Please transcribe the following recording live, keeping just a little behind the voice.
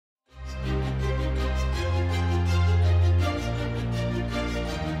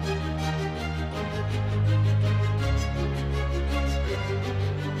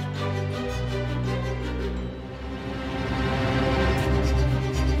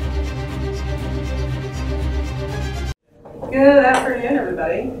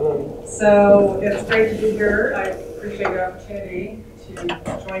everybody. So it's great to be here. I appreciate the opportunity to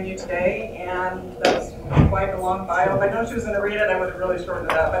join you today, and that's quite a long bio. If I know she was going to read it, I would have really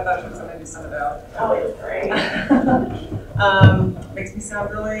shortened it up. I thought she was going to send it out. Oh, it's great. Makes me sound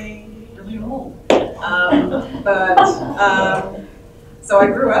really, really old. So I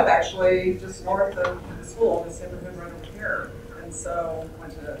grew up actually just north of the school, this neighborhood right over here. And so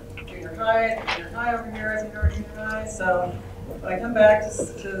went to junior high over here as a junior high. So when I come back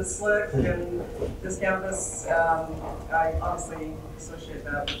to Slick and this campus, I obviously associate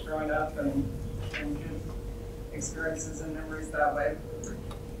that with growing up and good experiences and memories that way.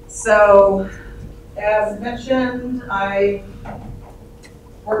 So as mentioned, I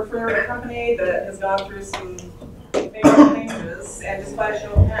work for a company that has gone through some major changes, and just by a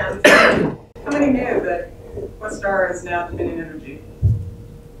show of hands, how many knew that Questar is now Dominion Energy?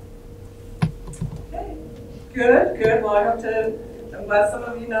 Okay, good. Well, I hope I'm glad some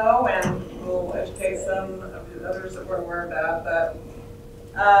of you know, and we'll educate some of the others that weren't aware of that.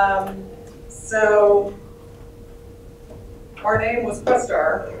 But so our name was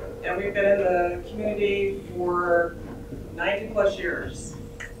Questar, and we've been in the community for 90 plus years.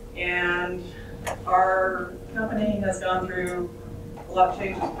 And our company has gone through a lot of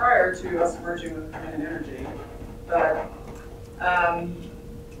changes prior to us merging with Dominion Energy. But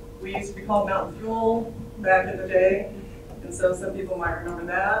we used to be called Mountain Fuel back in the day, and so some people might remember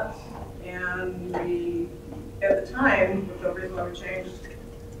that. And we, at the time, the reason why we changed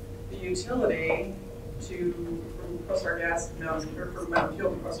the utility from Questar Gas, from Mountain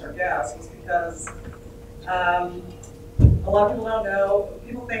Fuel to Questar Gas was because a lot of people don't know.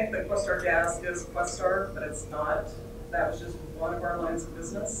 People think that Questar Gas is Questar, but it's not. That was just one of our lines of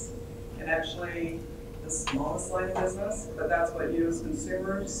business, and actually the smallest line of business, but that's what you as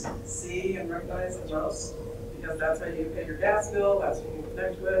consumers see and recognize the most, because that's how you pay your gas bill, that's how you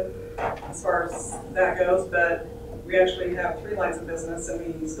connect to it, as far as that goes. But we actually have 3 lines of business,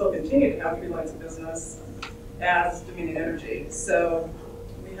 and we still continue to have 3 lines of business as Dominion Energy. So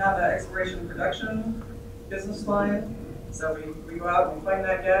we have an exploration and production business line. So we go out and find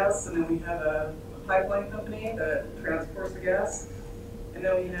that gas, and then we have a pipeline company that transports the gas, and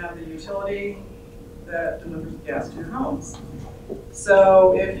then we have the utility that delivers the gas to your homes.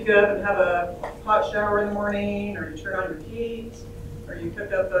 So if you get up and have a hot shower in the morning, or you turn on your heat, or you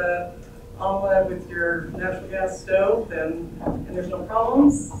cook up an omelet with your natural gas stove, and there's no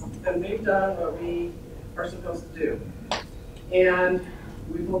problems, then we've done what we are supposed to do. And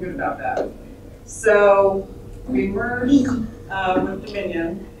we feel good about that. So we merged with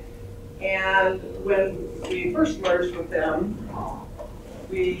Dominion, and when we first merged with them,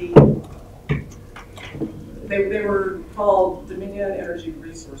 they were called Dominion Energy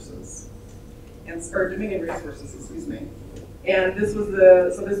Resources, or Dominion Resources, excuse me. And this was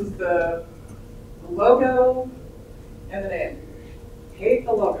the logo and the name. Hated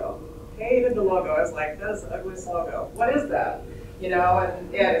the logo. I was like, that's the ugliest logo. What is that? You know,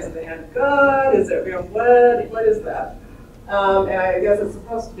 and is it the hand of God? Is it real blood? What is that? And I guess it's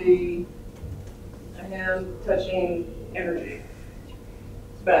supposed to be a hand-touching energy.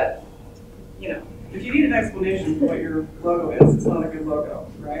 But, you know, if you need an explanation for what your logo is, it's not a good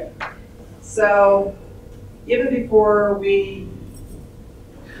logo, right? So, even before we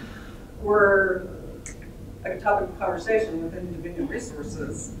were a topic of conversation within Dominion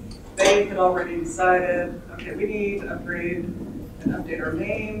Resources, they had already decided, okay, we need to upgrade and update our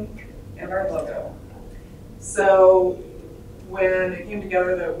name and our logo. So when it came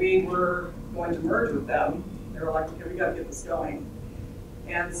together that we were going to merge with them, they were like, okay, we got to get this going.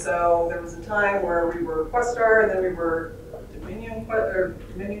 And so there was a time where we were Questar, and then we were Dominion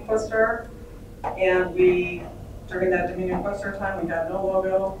Questar, and during that Dominion Questar time, we had no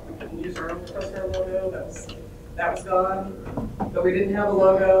logo. We couldn't use our own Questar logo. That was gone. But we didn't have a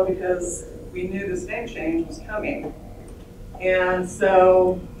logo because we knew this name change was coming. And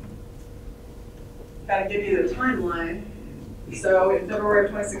so, kind of give you the timeline. So in February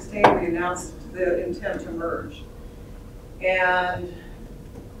of 2016, we announced the intent to merge. And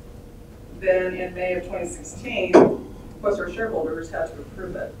then in May of 2016, Questar shareholders had to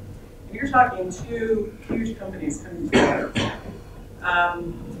approve it. And you're talking 2 huge companies coming together.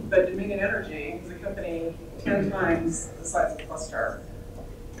 But Dominion Energy is a company 10 times the size of Questar.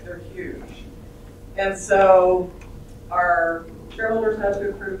 They're huge. And so our shareholders had to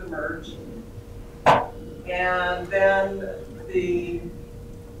approve the merge. And then we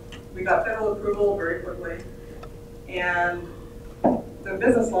got federal approval very quickly. And the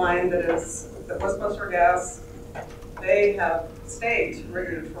business line that was Questar Gas, they have state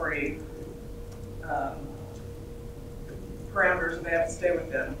regulatory parameters that they have to stay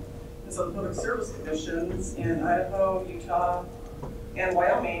within. And so the public service commissions in Idaho, Utah, and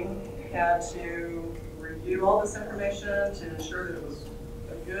Wyoming had to review all this information to ensure that it was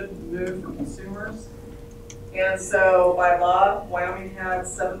a good move for consumers. And so by law, Wyoming had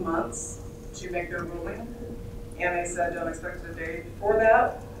 7 months to make their ruling. And they said don't expect a date before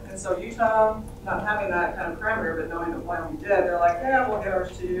that. And so Utah, not having that kind of parameter, but knowing that Wyoming did, they're like, yeah, we'll get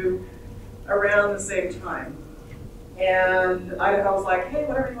ours to you around the same time. And Idaho was like, hey,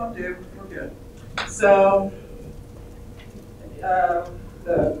 whatever you want to do, we're good. So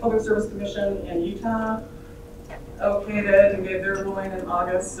the Public Service Commission in Utah okayed it and gave their ruling in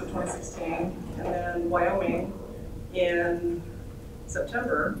August of 2016. And then Wyoming in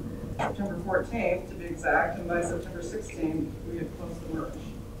September 14th to be exact, and by September 16th, we had closed the merge.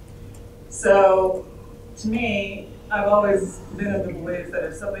 So, to me, I've always been of the belief that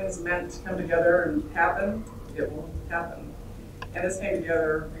if something's meant to come together and happen, it will happen. And this came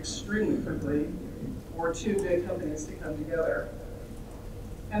together extremely quickly for two big companies to come together.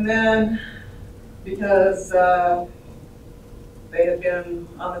 And then, because they had been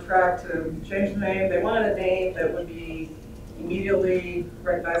on the track to change the name, they wanted a name that would be immediately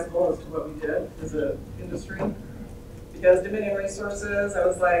recognizable as to what we did as an industry. Because Dominion Resources, I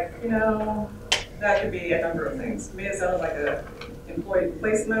was like, you know, that could be a number of things. To me, it sounded like an employee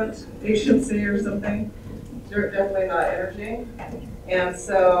placement agency or something. Definitely not energy. And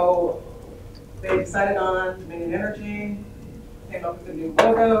so they decided on Dominion Energy, came up with a new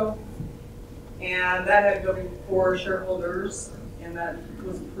logo, and that had to go before shareholders, and that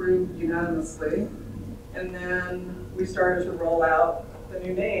was approved unanimously. And then we started to roll out the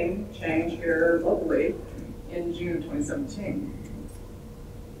new name change here locally in June of 2017.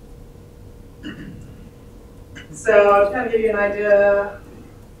 So to kind of give you an idea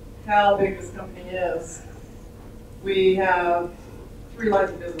how big this company is, we have 3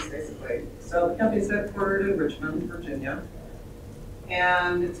 lines of business basically. So the company's headquartered in Richmond, Virginia,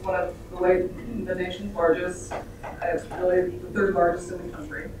 and it's one of the nation's largest. It's really the 3rd largest in the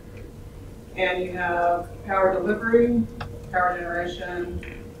country. And you have power delivery, power generation,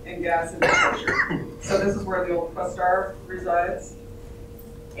 and gas infrastructure. So this is where the old Questar resides.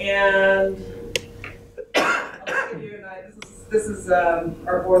 And I'll just give you an idea. This is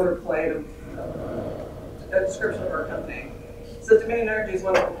our boilerplate of a description of our company. So Dominion Energy is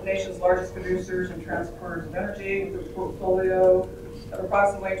one of the nation's largest producers and transporters of energy with a portfolio of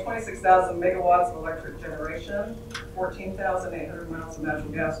approximately 26,000 megawatts of electric generation, 14,800 miles of natural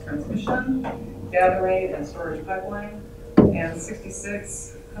gas transmission, gathering and storage pipeline, and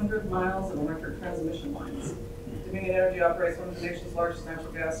 6,600 miles of electric transmission lines. Dominion Energy operates one of the nation's largest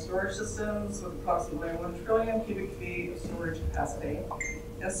natural gas storage systems with approximately 1 trillion cubic feet of storage capacity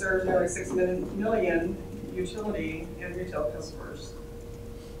and serves nearly 6 million utility and retail customers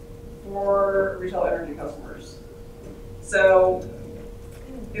for retail energy customers. So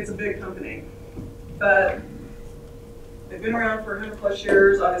it's a big company, but they've been around for 100+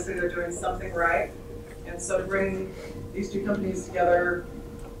 years. Obviously, they're doing something right. And so to bring these two companies together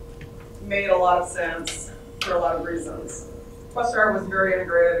made a lot of sense for a lot of reasons. Questar was very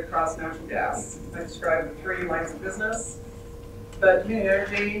integrated across natural gas. I described the 3 lines of business, but Dominion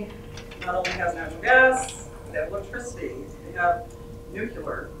Energy not only has natural gas, they have electricity, they have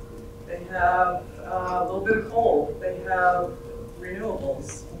nuclear, they have a little bit of coal, they have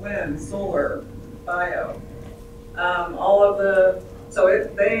renewables, wind, solar, bio.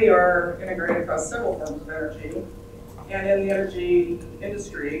 They are integrated across several forms of energy. And in the energy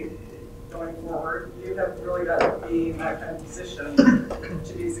industry, going forward, you have really got to be in that kind of position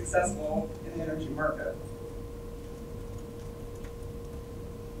to be successful in the energy market.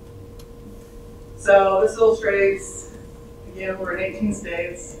 So this illustrates, again, we're in 18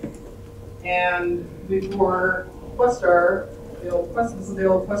 states, and before Questar, this is the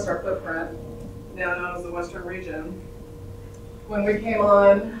old Questar footprint, now known as the Western region. When we came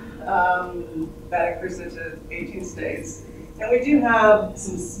on, that increased it to 18 states. And we do have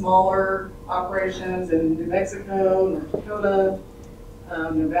some smaller operations in New Mexico, North Dakota,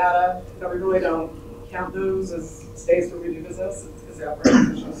 Nevada, but we really don't count those as states where we do business because the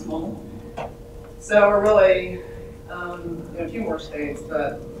operations are so small. So we're really in a few more states,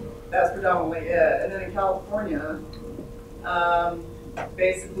 but that's predominantly it. And then in California,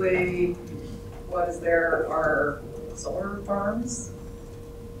 basically what is there are solar farms,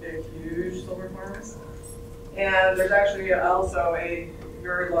 big, huge solar farms. And there's actually also a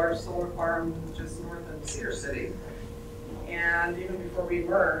very large solar farm just north of Cedar City. And even before we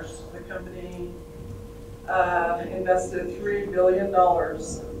merged, the company invested $3 billion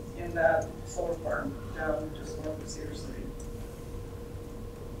in that solar farm down just north of Cedar City.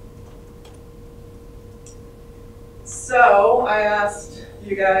 So I asked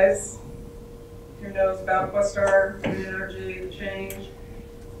you guys who knows about Questar, Green Energy, the change.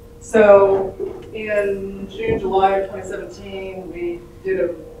 So in June, July of 2017, we did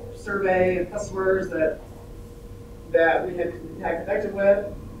a survey of customers that we had connected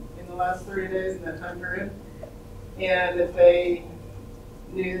with in the last 30 days in that time period. And if they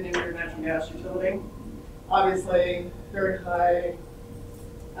knew the name of your natural gas utility, obviously very high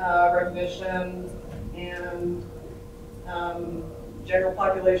recognition, and general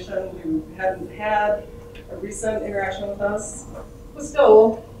population who hadn't had a recent interaction with us was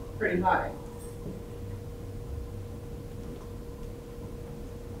still pretty high.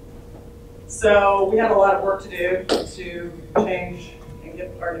 So we had a lot of work to do to change and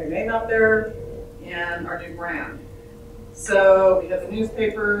get our new name out there and our new brand. So we had the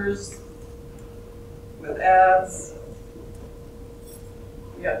newspapers with ads.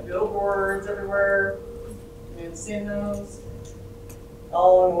 We got billboards everywhere. You may have seen those.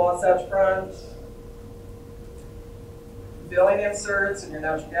 All on the Wasatch Front. Billing inserts in your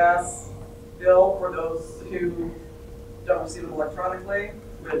natural gas bill for those who don't receive it electronically,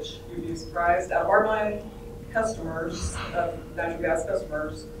 which you'd be surprised. Out of our 9 customers, natural gas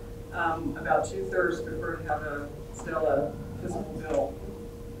customers, about 2/3 prefer to have still a physical bill.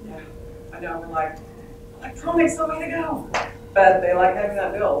 Yeah, I know, we're like, electronics, the way to go. But they like having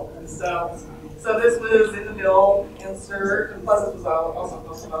that bill. And so this was in the bill insert, and plus this was also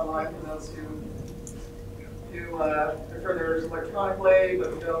posted online for those who prefer theirs electronically,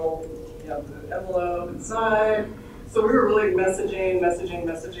 but the bill, the envelope inside. So we were really messaging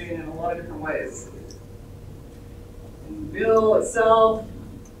in a lot of different ways. In the bill itself,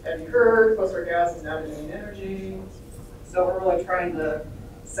 have you heard, Questar Gas is now doing energy. So we're really trying to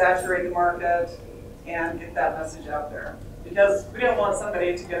saturate the market and get that message out there. Because we don't want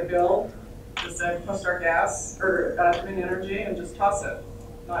somebody to get a bill that said Questar Gas or Green Energy and just toss it,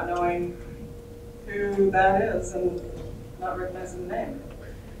 not knowing who that is and not recognizing the name.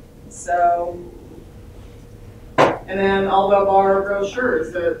 So, and then all of our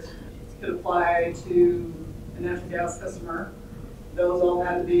brochures that could apply to a natural gas customer, those all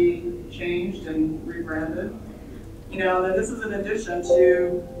had to be changed and rebranded. And then this is in addition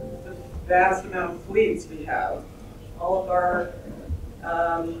to the vast amount of fleets we have. All of our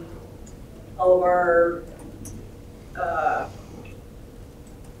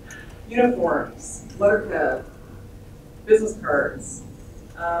uniforms, letterhead, business cards,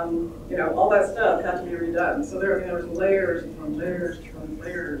 all that stuff had to be redone. So there was layers upon layers upon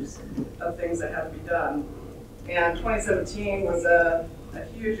layers of things that had to be done. And 2017 was a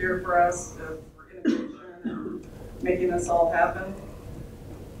huge year for us for innovation and making this all happen.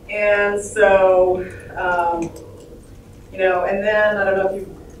 And so, and then I don't know if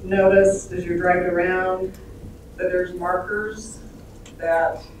you've noticed as you're driving around that there's markers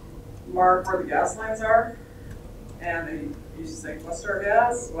that mark where the gas lines are. And they used to say Questar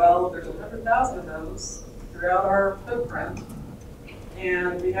Gas. Well, there's 100,000 of those throughout our footprint.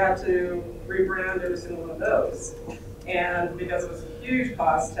 And we had to rebrand every single one of those. And because it was a huge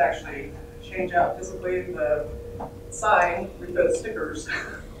cost to actually change out physically the sign, we put stickers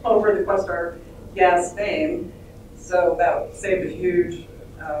over the Questar Gas name. So that saved a huge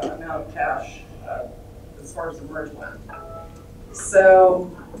amount of cash as far as the merge went. So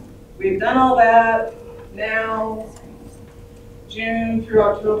we've done all that. Now, June through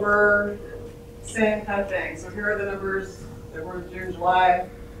October, same kind of thing. So here are the numbers that were in June, July.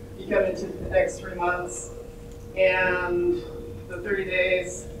 You come into the next 3 months, and the 30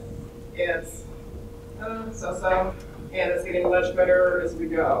 days, it's so-so, and it's getting much better as we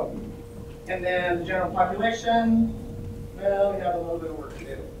go. And then the general population, well, we have a little bit of work to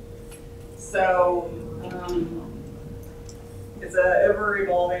do. So it's an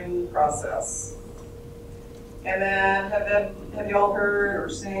ever-evolving process. And then have you all heard or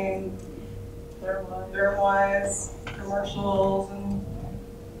seen Thermwise commercials and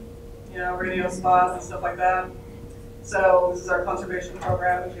radio spots and stuff like that? So this is our conservation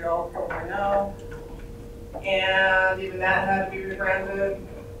program, as you all probably know. And even that had to be rebranded.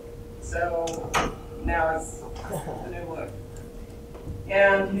 So now it's a new look.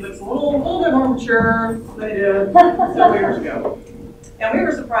 And he looks a little bit more mature than he did several years ago. And we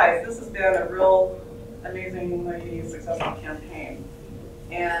were surprised. This has been a real amazingly successful campaign.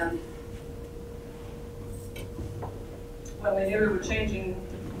 And when we knew we were changing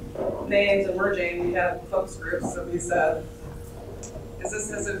names and merging, we had focus groups, so we said, has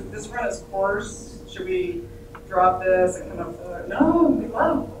this run its course? Should we drop this and come up with it? No, we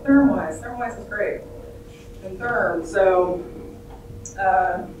love Thermwise. Thermwise is great. And Therm, so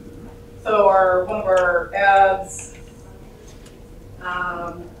one of our ads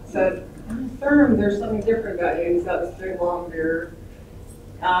said, Thurm, there's something different about you. He's got this big long beard.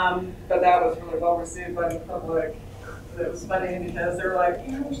 But that was really well received by the public. It was funny because they were like,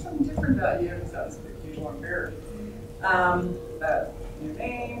 there's something different about you. He's got this big, huge long beard. But new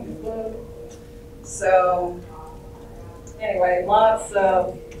name, new look. So anyway, lots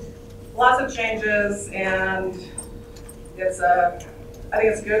of changes, and it's I think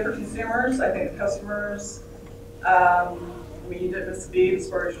it's good for consumers. I think customers, we need to miss speed as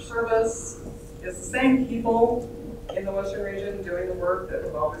far as your service. It's the same people in the Western region doing the work that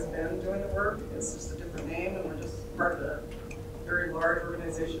have always been doing the work. It's just a different name, and we're just part of a very large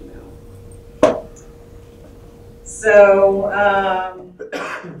organization now. So,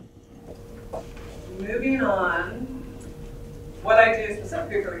 moving on, what I do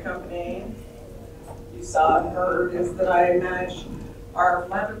specifically for the company, you saw and heard, is that I manage our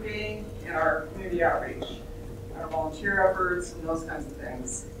philanthropy and our community outreach, our volunteer efforts, and those kinds of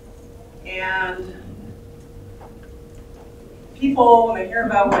things. And people, when they hear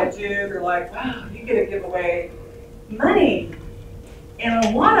about what I do, they're like, wow, you get to give away money, and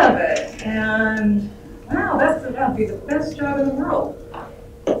a lot of it, and wow, that'd be the best job in the world.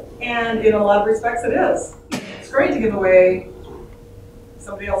 And in a lot of respects it is. It's great to give away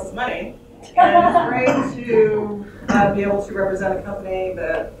somebody else's money, and it's great to be able to represent a company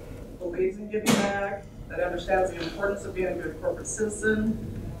that believes in giving back, that understands the importance of being a good corporate citizen,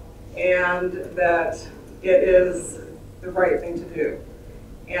 and that it is the right thing to do.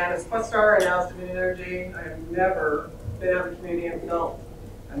 And as Questar and now as Dominion Energy, I have never been out in the community and felt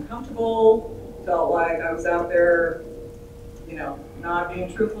uncomfortable, felt like I was out there, not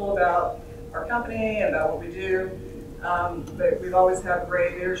being truthful about our company and about what we do. But we've always had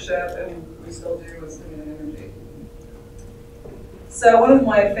great leadership, and we still do as Dominion Energy. So one of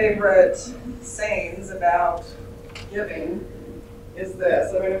my favorite sayings about giving is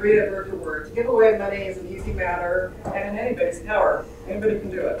this. I'm going to read it word for word. To give away money is an easy matter and in anybody's power. Anybody can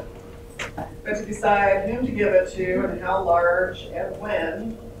do it. But to decide whom to give it to and how large and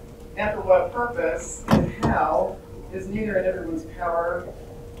when and for what purpose and how is neither in everyone's power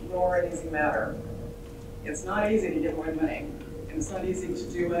nor an easy matter. It's not easy to give away money, and it's not easy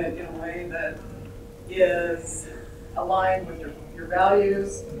to do it in a way that is aligned with your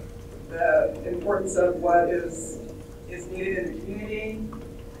values, the importance of what is needed in the community,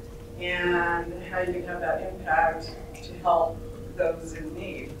 and how you can have that impact to help those in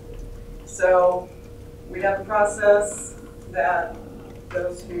need. So we have a process that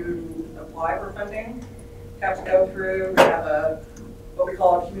those who apply for funding have to go through. We have what we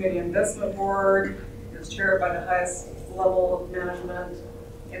call a community investment board. It's chaired by the highest level of management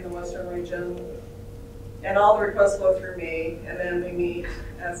in the Western region. And all the requests flow through me, and then we meet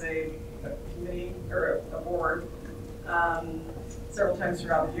as a committee or a board several times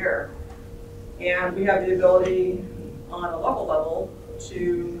throughout the year. And we have the ability on a local level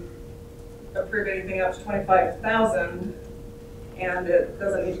to approve anything up to $25,000, and it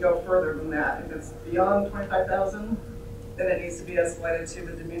doesn't need to go further than that. If it's beyond $25,000, then it needs to be escalated to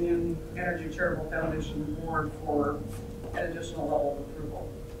the Dominion Energy Charitable Foundation board for an additional level of approval.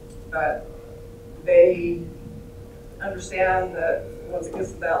 But they understand that once it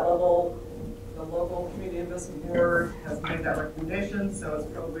gets to that level, the local community investment board has made that recommendation, so it's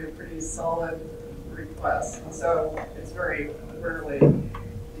probably a pretty solid request. And so it's very rarely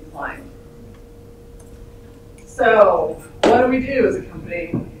declined. So what do we do as a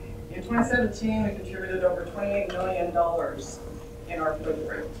company? In 2017, we contributed over $28 million in our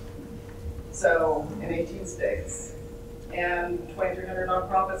footprint. So in 18 states. And 2,300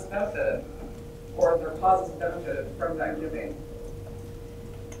 nonprofits benefited, or their causes benefited from that giving.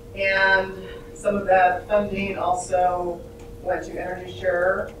 And some of that funding also went to Energy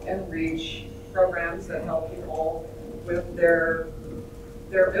Share and REACH programs that help people with their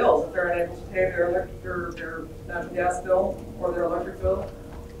bills. If they're unable to pay their natural gas bill or their electric bill,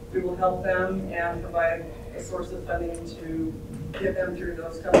 we will help them and provide a source of funding to get them through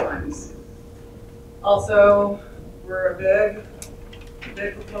those tough times. Also, we're a big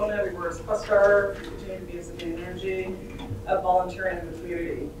proponent, we were as Questar, we continue to be as Dominion Energy, of volunteering in the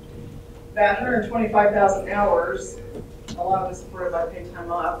community. That 125,000 hours, a lot of it supported by paid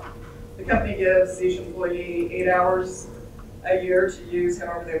time off. The company gives each employee 8 hours a year to use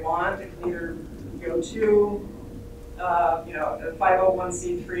however they want. It can either go to a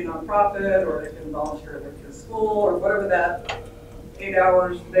 501c3 nonprofit, or they can volunteer at their school, or whatever that 8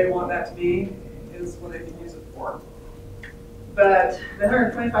 hours they want that to be is what they can use it for. But the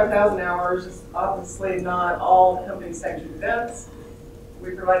 125,000 hours is obviously not all company sanctioned events.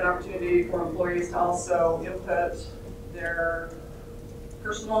 We provide an opportunity for employees to also input their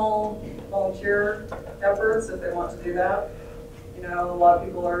personal volunteer efforts if they want to do that. You know, a lot of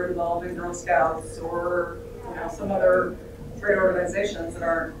people are involved in Girl Scouts or, you know, some other great organizations that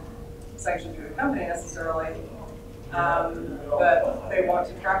aren't sanctioned through the company necessarily, but they want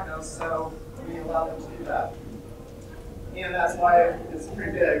to track those, so we allow them to do that. And that's why it's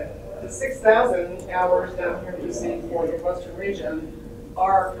pretty big. The 6,000 hours down here that you see for the Western region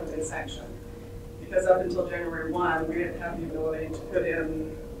are company sanctioned. Because up until January 1, we didn't have the ability to put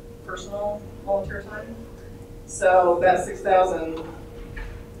in personal volunteer time. So that 6,000,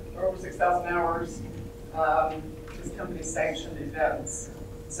 or over 6,000 hours, is company sanctioned events.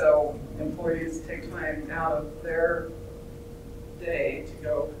 So employees take time out of their day to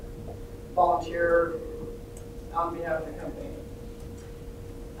go volunteer on behalf of the company.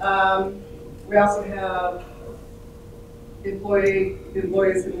 We also have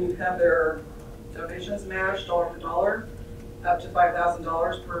employees who have their donations matched dollar for dollar, up to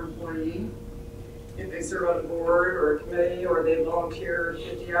 $5,000 per employee. If they serve on a board or a committee, or they volunteer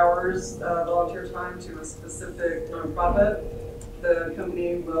 50 hours volunteer time to a specific nonprofit, the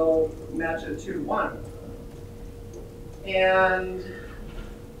company will match it 2-to-1. And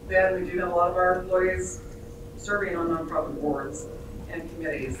then we do have a lot of our employees serving on nonprofit boards and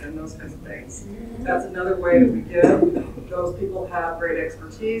committees and those kinds of things. That's another way that we give. Those people have great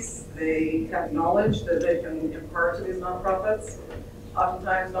expertise. They have knowledge that they can impart to these nonprofits.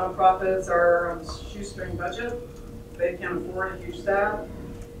 Oftentimes nonprofits are on a shoestring budget. They can't afford a huge staff.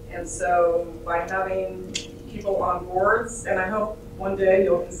 And so by having people on boards, and I hope one day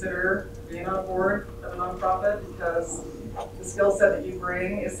you'll consider being on board of a nonprofit, because the skill set that you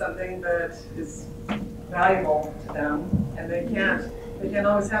bring is something that is valuable to them, and they can't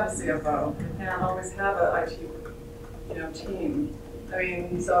always have a CFO. They can't always have an IT, team. I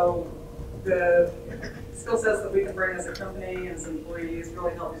mean, so the skill sets that we can bring as a company and as employees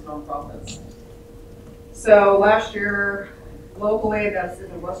really help these nonprofits. So last year, locally, that's in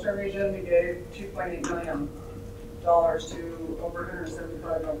the Western region, we gave $2.8 million to over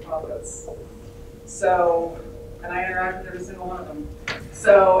 175 nonprofits. So, and I interact with every single one of them.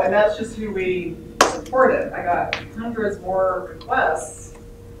 So, and that's just who we supported. I got hundreds more requests,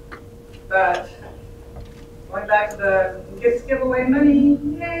 but going back to the get to give away money,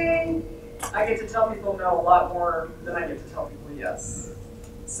 yay! I get to tell people no a lot more than I get to tell people yes.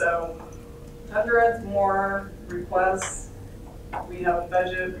 So, hundreds more requests. We have a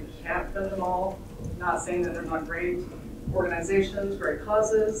budget, we can't fund them all. Not saying that they're not great organizations, great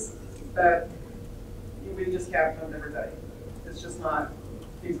causes, but we just can't fund everybody. It's just not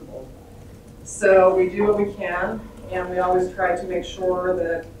feasible. So we do what we can, and we always try to make sure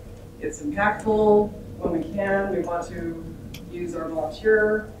that it's impactful when we can. We want to use our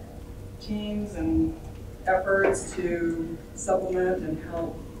volunteer teams and efforts to supplement and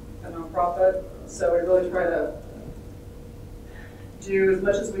help a nonprofit. So we really try to do as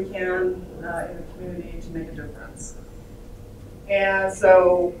much as we can in the community to make a difference. And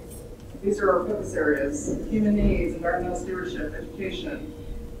so these are our focus areas: human needs, environmental stewardship, education,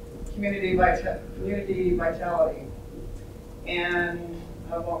 community vitality. And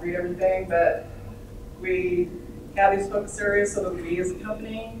I won't read everything, but we have these focus areas so that we as a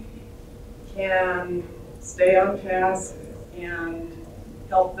company can stay on task and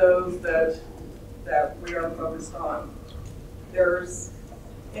help those that we are focused on.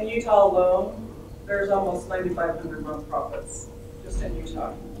 In Utah alone, there's almost 9,500 nonprofits just in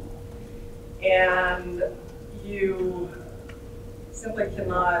Utah. And you simply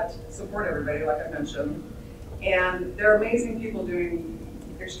cannot support everybody, like I mentioned. And there are amazing people doing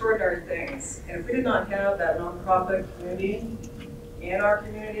extraordinary things. And if we did not have that nonprofit community in our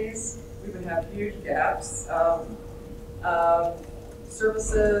communities, we would have huge gaps of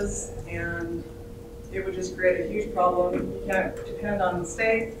services, and it would just create a huge problem. You can't depend on the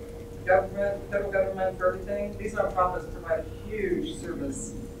state, government, federal government for everything. These nonprofits provide a huge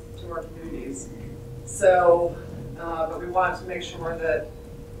service to our communities. So, but we want to make sure that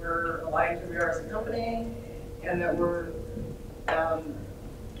we're aligned to who we are as a company, and that we're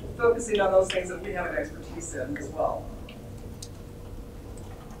focusing on those things that we have an expertise in as well.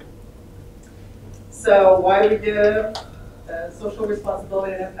 So why do we give social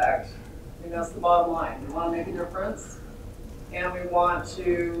responsibility and impact? I mean, that's the bottom line. We want to make a difference, and we want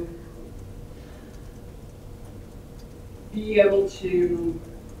to be able to,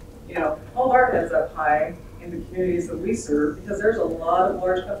 hold our heads up high in the communities that we serve, because there's a lot of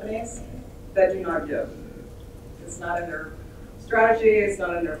large companies that do not give. It's not in their strategy, it's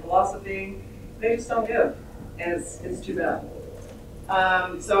not in their philosophy. They just don't give, and it's too bad.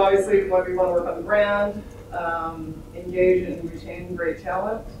 So obviously, we want to work on the brand. engage and retain great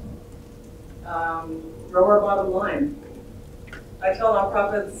talent, grow our bottom line. I tell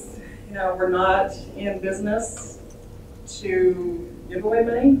nonprofits, you know, we're not in business to give away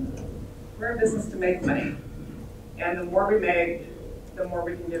money. We're in business to make money. And the more we make, the more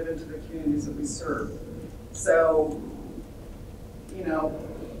we can give into the communities that we serve. So, you know,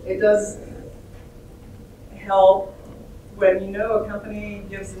 it does help when you know a company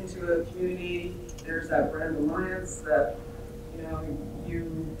gives into a community. There's that brand alliance that, you know,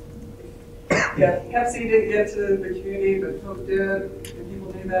 Pepsi didn't get to the community, but Coke did, and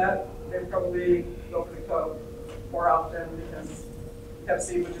people knew that. They'd probably go for the Coke more often because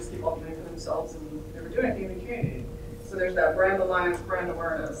Pepsi would just keep on paying for themselves and never do anything in the community. So there's that brand alliance, brand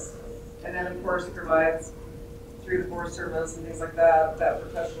awareness. And then of course it provides, through the Forest Service and things like that, that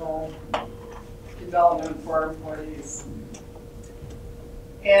professional development for our employees.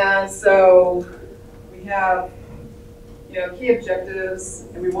 And so we have, you know, key objectives,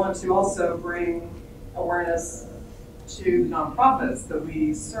 and we want to also bring awareness to nonprofits that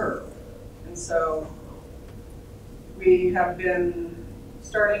we serve. And so we have been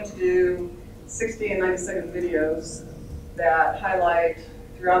starting to do 60 and 90-second videos that highlight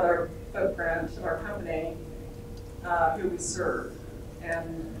throughout our footprint of our company who we serve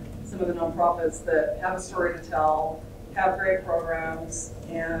and some of the nonprofits that have a story to tell, have great programs,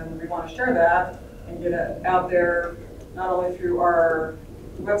 and we want to share that and get it out there not only through our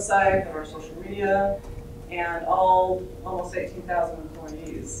website, but our social media, and almost 18,000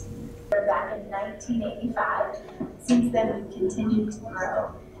 employees. Back in 1985. Since then, we've continued to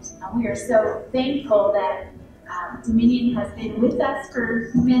grow. We are so thankful that Dominion has been with us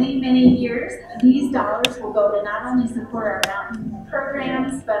for many, many years. These dollars will go to not only support our mountain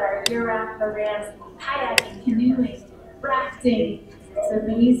programs, but our year-round programs, kayaking, canoeing, rafting. It's an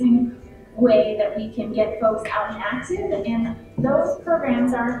amazing way that we can get folks out and active, and those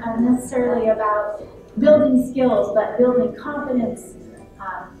programs aren't necessarily about building skills, but building confidence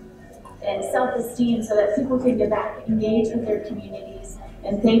and self-esteem so that people can get back, engage with their communities.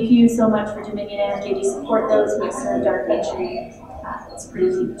 And thank you so much for Dominion Energy to support those who have served our country. It's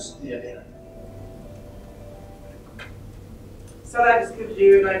pretty huge. Yeah. So that just gives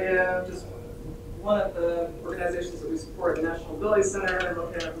you an idea of just one of the organizations that we support, the National Ability Center,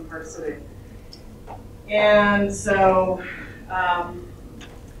 located up in Park City. And so,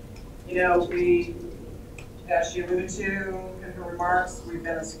 you know, we, as she alluded to in her remarks, we've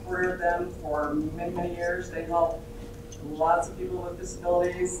been a supporter of them for many, many years. They help lots of people with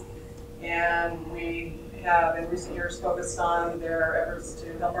disabilities, and we have in recent years focused on their efforts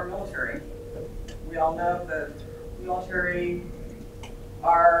to help our military. We all know that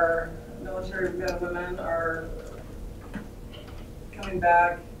our military men and women are coming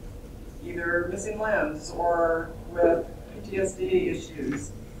back either missing limbs or with PTSD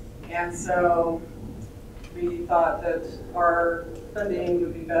issues. And so we thought that our funding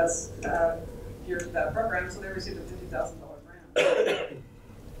would be best geared to that program, so they received a $50,000 grant.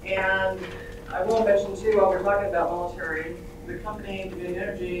 And I will mention too, while we're talking about military, the company, Dominion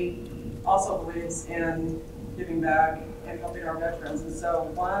Energy, also believes in giving back and helping our veterans. And so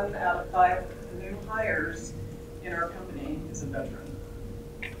 1 out of 5 new hires in our company is a veteran.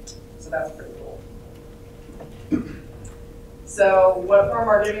 So that's pretty cool. So what form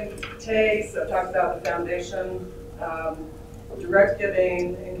our giving takes, I've talked about the foundation. Direct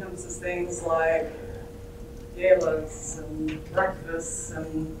giving encompasses things like galas and breakfasts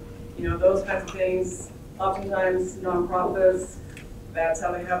and, you know, those kinds of things. Oftentimes nonprofits, that's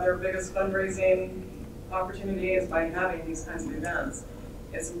how they have their biggest fundraising opportunity, is by having these kinds of events.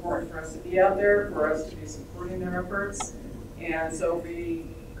 It's important for us to be out there, for us to be supporting their efforts, and so we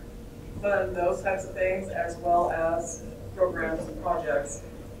fund those types of things as well as programs and projects.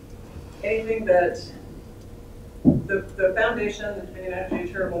 Anything that the foundation, the Dominion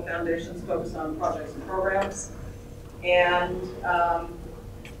Energy Charitable Foundation, is focused on projects and programs, and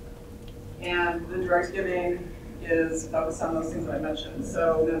the direct giving is focused on those things that I mentioned.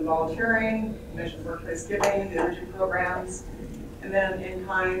 So then volunteering, mission workplace giving, the energy programs, and then in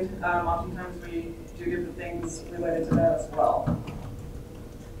kind, oftentimes we do different things related to that as well.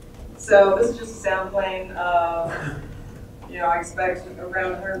 So this is just a sampling of, you know, I expect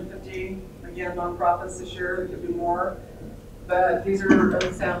around 150, again, nonprofits this year. There could be more, but these are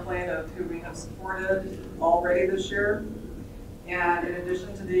a sampling of who we have supported already this year. And in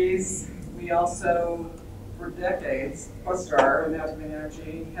addition to these, we also, for decades, CoStar, and now Dominion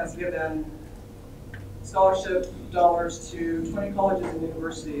Energy, has given scholarship dollars to 20 colleges and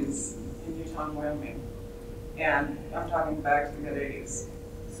universities in Utah and Wyoming. And I'm talking back to the mid-'80s.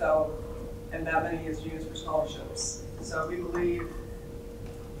 So and that money is used for scholarships. So we believe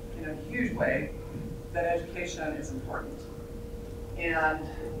in a huge way that education is important. And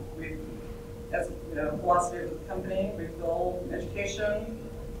we, as philosophy of the company, we feel education,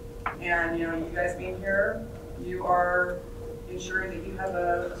 and you guys being here, you are ensuring that you have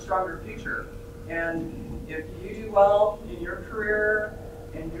a stronger future. And if you do well in your career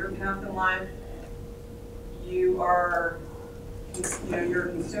and your path in life, you are, you're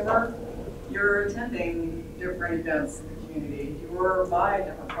a consumer, you're attending different events in the community, you're buying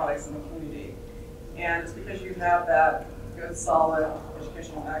different products in the community. And it's because you have that good, solid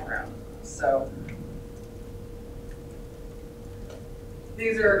educational background. So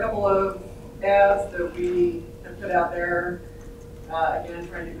these are a couple of ads that we have put out there. Again,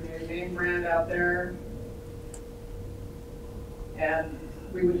 trying to get a name brand out there. And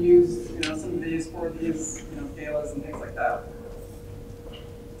we would use some of these for these galas and things like that.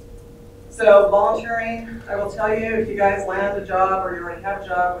 So volunteering, I will tell you, if you guys land a job or you already have a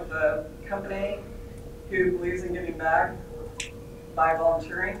job with a company who believes in giving back by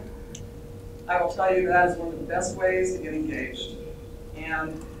volunteering, I will tell you that is one of the best ways to get engaged.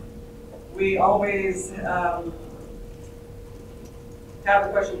 And we always have the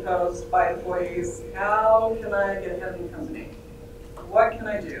question posed by employees, how can I get ahead in the company? What can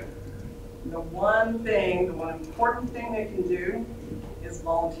I do? The one important thing they can do is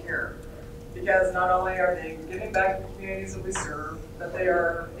volunteer. Because not only are they giving back to the communities that we serve, but they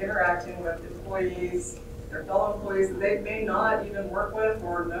are interacting with employees, their fellow employees that they may not even work with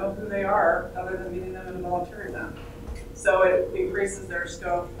or know who they are other than meeting them in a volunteer event. So it increases their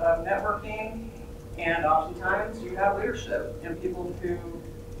scope of networking, and oftentimes you have leadership and people who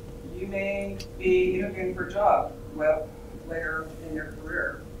you may be interviewing for a job with later in your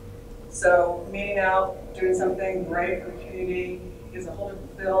career. So meeting out, doing something great for the community is a whole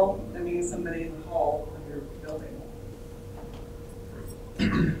different feel than meeting somebody in the hall of your building.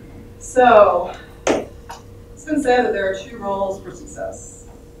 So it's been said that there are 2 roles for success.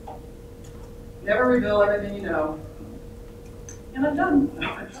 Never reveal everything you know. And I'm done.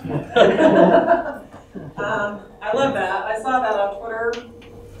 I love that. I saw that on Twitter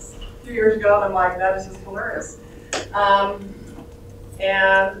a few years ago, and I'm like, that is just hilarious.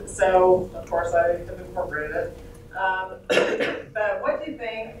 And so, of course, I have incorporated it. But what do you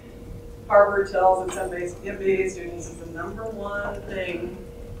think Harvard tells its MBA students is the #1 thing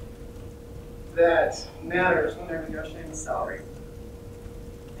that matters when they're negotiating salary?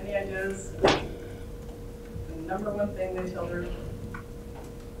 Any ideas? The #1 thing they tell their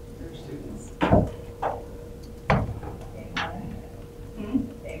students.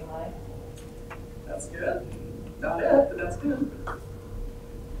 That's good. Not it, but that's good.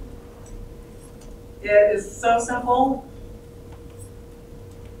 It is so simple.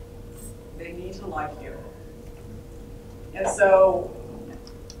 They need to like you. And so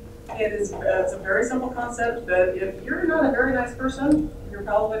it's a very simple concept, but if you're not a very nice person, you're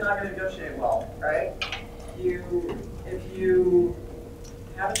probably not going to negotiate well, right? If you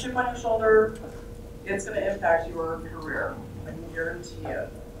have a chip on your shoulder, it's going to impact your career. I can guarantee it.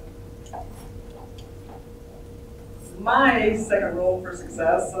 My second rule for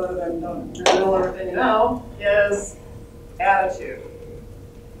success, other than don't reveal everything you know, is attitude.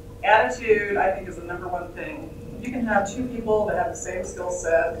 Attitude, I think, is the #1 thing. You can have 2 people that have the same skill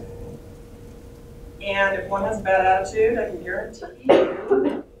set, and if one has a bad attitude, I can guarantee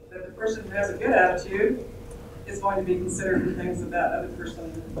you that the person who has a good attitude is going to be considered for things that that other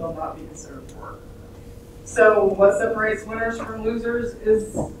person will not be considered for. So what separates winners from losers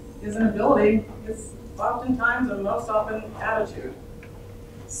is an ability. It's oftentimes, and most often, attitude.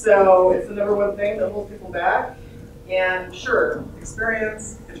 So it's the #1 thing that holds people back. And sure,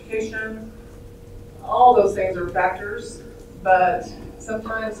 experience, education, all those things are factors, but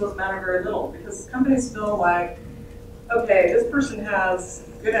sometimes those matter very little because companies feel like, okay, this person has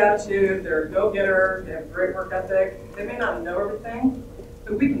good attitude, they're a go-getter, they have great work ethic. They may not know everything,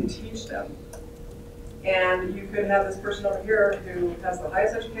 but we can teach them. And you could have this person over here who has the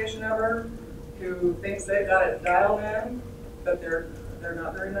highest education ever, who thinks they've got it dialed in, but they're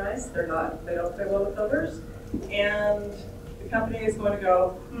not very nice. They don't play well with others, and the company is going to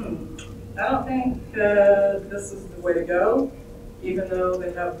go, I don't think this is the way to go, even though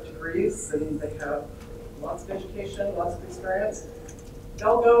they have degrees and they have lots of education, lots of experience.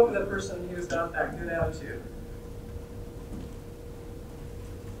 They'll go for the person who's got that good attitude.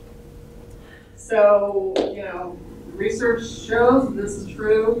 So, research shows this is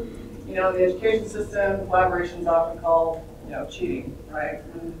true. In the education system, collaboration is often called, cheating, right?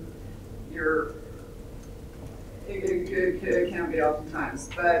 When you're It can be oftentimes,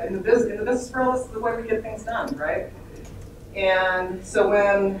 but in the business world, this is the way we get things done, right? And so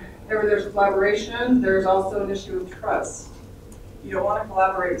whenever there's collaboration, there's also an issue of trust. You don't want to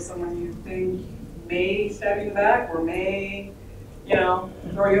collaborate with someone you think may stab you in the back or may, throw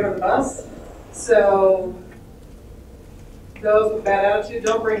you under the bus. So those with bad attitude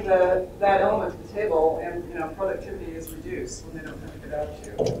don't bring that element to the table, and productivity is reduced when they don't have a good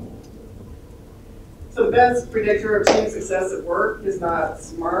attitude. So the best predictor of team success at work is not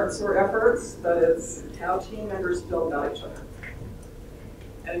smarts or efforts, but it's how team members feel about each other.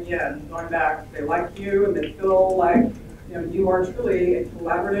 And again, going back, they like you and they feel like you are truly a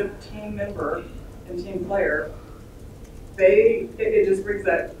collaborative team member and team player. It just brings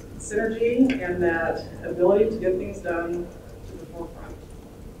that synergy and that ability to get things done to the forefront.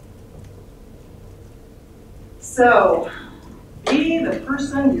 So, be the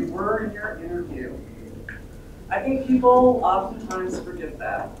person you were in your interview. I think people oftentimes forget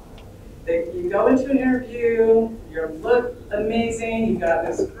that. You go into an interview, you look amazing, you've got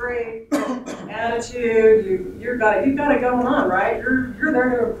this great attitude, you've got it going on, right? You're there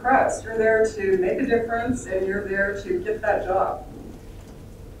to impress, you're there to make a difference, and you're there to get that job.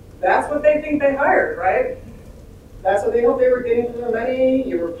 That's what they think they hired, right? That's what they hoped they were getting for their money.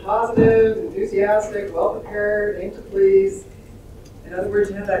 You were positive, enthusiastic, well-prepared, aimed to please. In other words,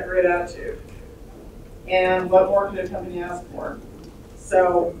 you had that great attitude. And what more could a company ask for?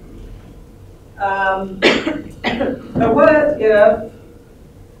 So, but what if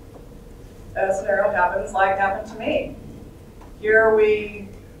a scenario happens like happened to me? Here we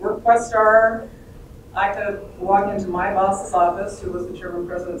work Questar. I could walk into my boss's office, who was the chairman,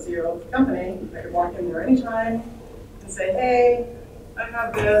 president, CEO of the company. I could walk in there anytime and say, hey, I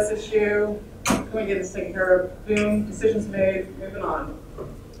have this issue. Can we get this taken care of? Boom, decisions made, moving on.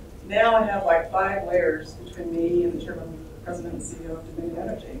 Now I have like 5 layers between me and the chairman, president, and CEO of Dominion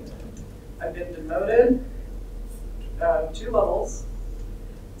Energy. I've been demoted 2 levels.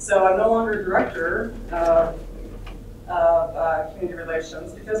 So I'm no longer director of community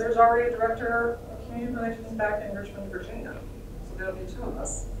relations because there's already a director of community relations back in Richmond, Virginia. So there'll be 2 of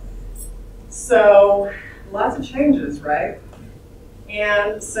us. So lots of changes, right?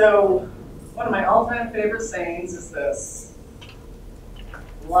 And so one of my all-time favorite sayings is this: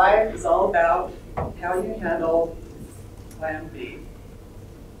 life is all about how you handle plan B.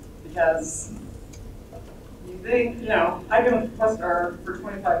 Because you think, I've been with Questar for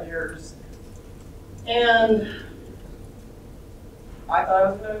 25 years, and I thought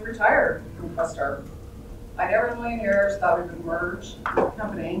I was going to retire from Questar. I never in a million years thought we would merge with a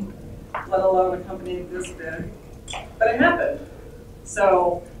company, let alone a company this big, but it happened.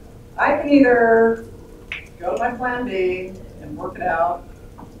 So I can either go to my plan B and work it out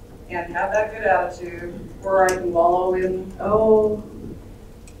and have that good attitude, or I can wallow in,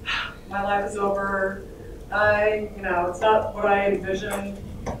 my life is over, it's not what I envisioned,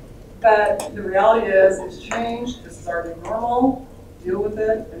 but the reality is it's changed, this is our new normal, deal with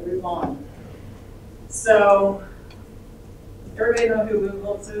it and move on. So, everybody know who Lou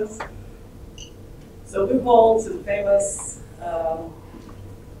Holtz is? So Lou Holtz is a famous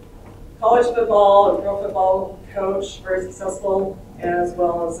college football and pro football coach, very successful, as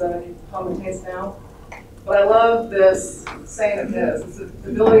well as he commentates now. But I love this saying of his. It's the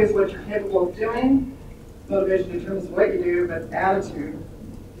ability is what you're capable of doing. Motivation determines what you do, but attitude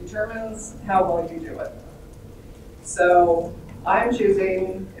determines how well you do it. So I'm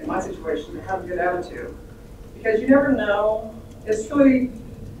choosing, in my situation, to have a good attitude. Because you never know. You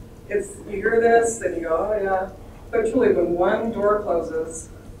hear this, and you go, oh yeah. But truly, when one door closes,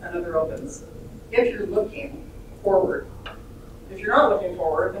 another opens. If you're looking forward. If you're not looking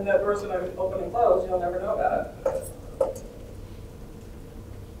forward, then that door's going to open and close, you'll never know about it.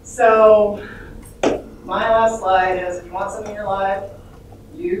 So, my last slide is, if you want something in your life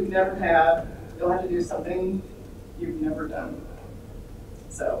you've never had, you'll have to do something you've never done.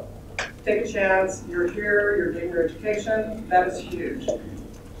 So, take a chance, you're here, you're getting your education, that is huge.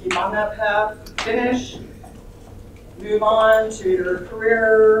 Keep on that path, finish, move on to your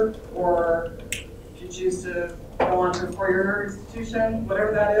career, or if you choose to go on to a 4-year institution,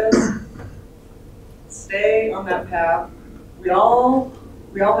 whatever that is, stay on that path. We all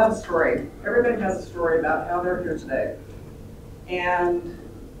have a story. Everybody has a story about how they're here today. And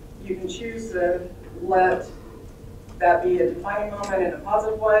you can choose to let that be a defining moment in a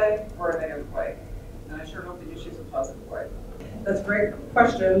positive way or a negative way. And I sure hope that you choose a positive way. That's a great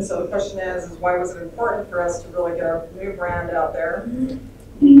question. So the question is why was it important for us to really get our new brand out there?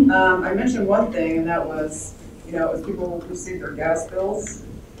 I mentioned one thing, and that was, as people receive their gas bills,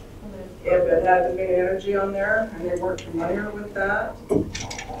 If it had Dominion Energy on there and they weren't familiar with that,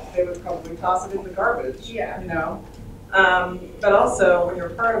 they would probably toss it in the garbage. Yeah. You know. But also, when you're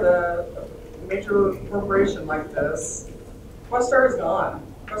part of a major corporation like this, Questar is gone.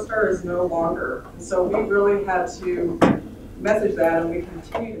 Questar is no longer. And so we really had to message that, and we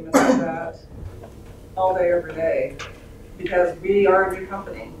continue to message that all day, every day, because we are a new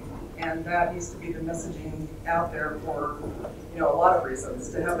company, and that needs to be the messaging out there for, you know, a lot of reasons,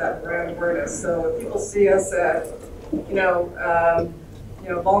 to have that brand awareness. So if people see us at,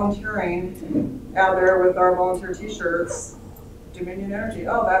 volunteering out there with our volunteer T-shirts, Dominion Energy.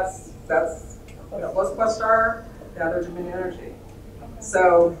 Oh, that's what's Questar? Yeah, they're Dominion Energy.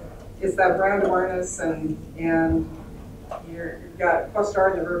 So it's that brand awareness, and you've got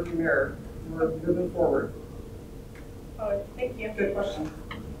Questar in the rearview mirror. We're moving forward. Oh, thank you. Good question.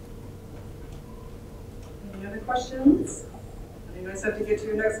 Any other questions? You guys have to get to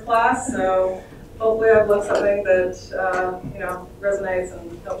your next class, so hopefully I've left something that resonates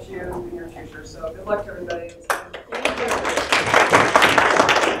and helps you in your future. So good luck to everybody.